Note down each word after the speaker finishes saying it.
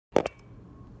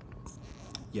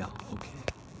Yeah, okay.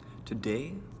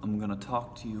 Today, I'm gonna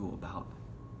talk to you about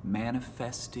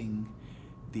manifesting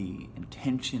the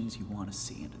intentions you want to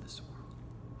see into this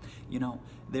world. You know,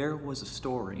 there was a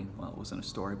story, well, it wasn't a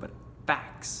story, but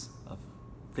facts of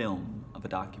film, of a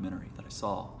documentary that I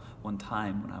saw one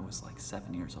time when I was like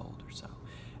 7 years old or so.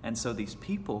 And so these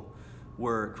people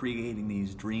were creating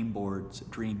these dream boards,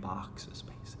 dream boxes,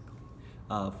 basically,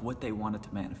 of what they wanted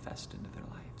to manifest into their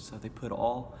life. So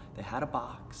they had a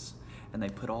box, and they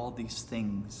put all these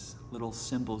things, little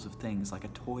symbols of things, like a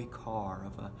toy car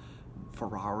of a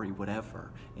Ferrari,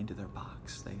 whatever, into their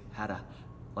box. They had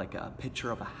a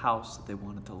picture of a house that they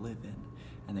wanted to live in,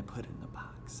 and they put it in the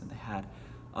box. And they had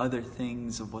other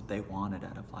things of what they wanted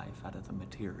out of life, out of the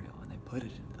material, and they put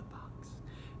it into the box.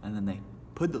 And then they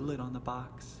put the lid on the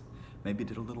box, maybe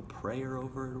did a little prayer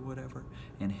over it or whatever,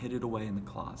 and hid it away in the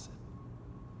closet.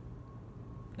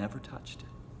 Never touched it.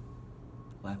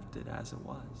 Left it as it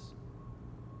was.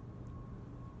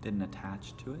 Didn't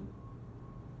attach to it.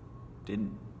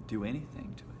 Didn't do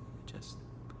anything to it. Just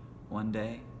one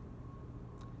day,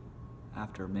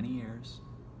 after many years,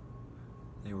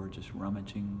 they were just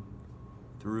rummaging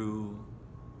through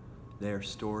their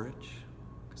storage,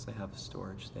 because they have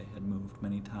storage they had moved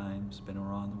many times, been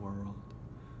around the world.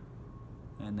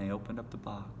 And they opened up the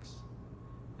box,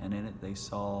 and in it they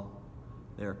saw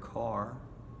their car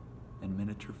in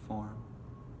miniature form,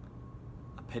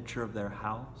 a picture of their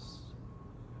house,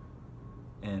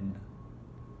 and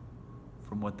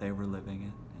from what they were living in,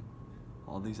 and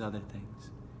all these other things.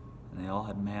 And they all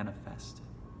had manifested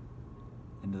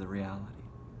into the reality,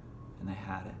 and they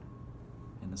had it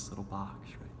in this little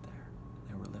box right there.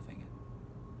 They were living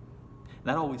it. And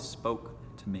that always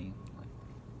spoke to me, like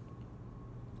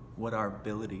what our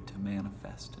ability to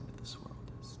manifest into this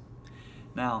world is.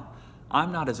 Now,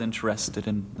 I'm not as interested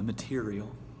in the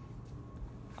material.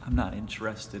 I'm not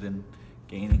interested in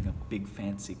gaining a big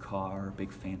fancy car, a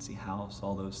big fancy house.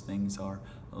 All those things are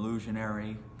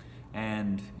illusionary,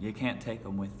 and you can't take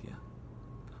them with you.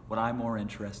 What I'm more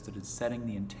interested in is setting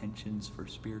the intentions for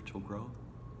spiritual growth,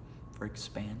 for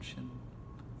expansion,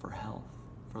 for health,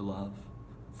 for love,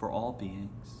 for all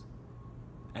beings,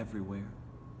 everywhere.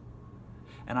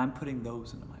 And I'm putting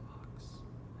those into my box.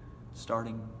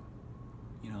 Starting,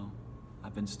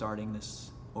 I've been starting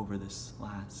this over this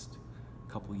last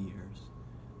couple years,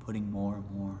 putting more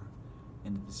and more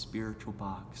into the spiritual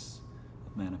box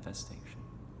of manifestation,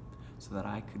 so that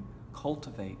I could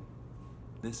cultivate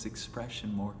this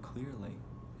expression more clearly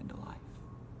into life.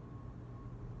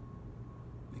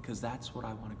 Because that's what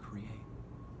I want to create.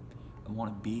 I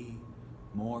want to be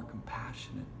more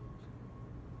compassionate,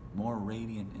 more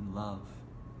radiant in love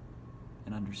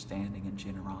and understanding and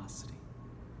generosity,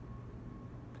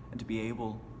 and to be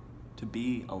able to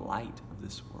be a light of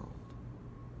this world,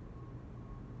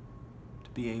 to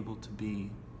be able to be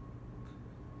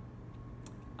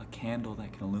a candle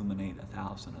that can illuminate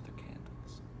 1,000 other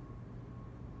candles.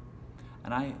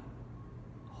 And I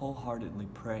wholeheartedly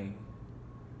pray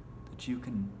that you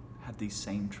can have these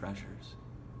same treasures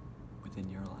within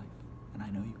your life, and I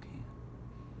know you can.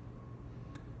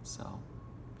 So,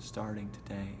 starting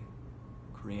today,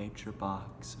 create your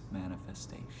box of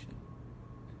manifestation.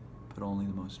 Put only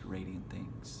the most radiant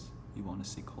things you want to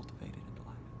see cultivated into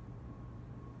life.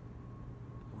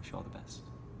 I wish you all the best.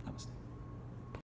 Namaste.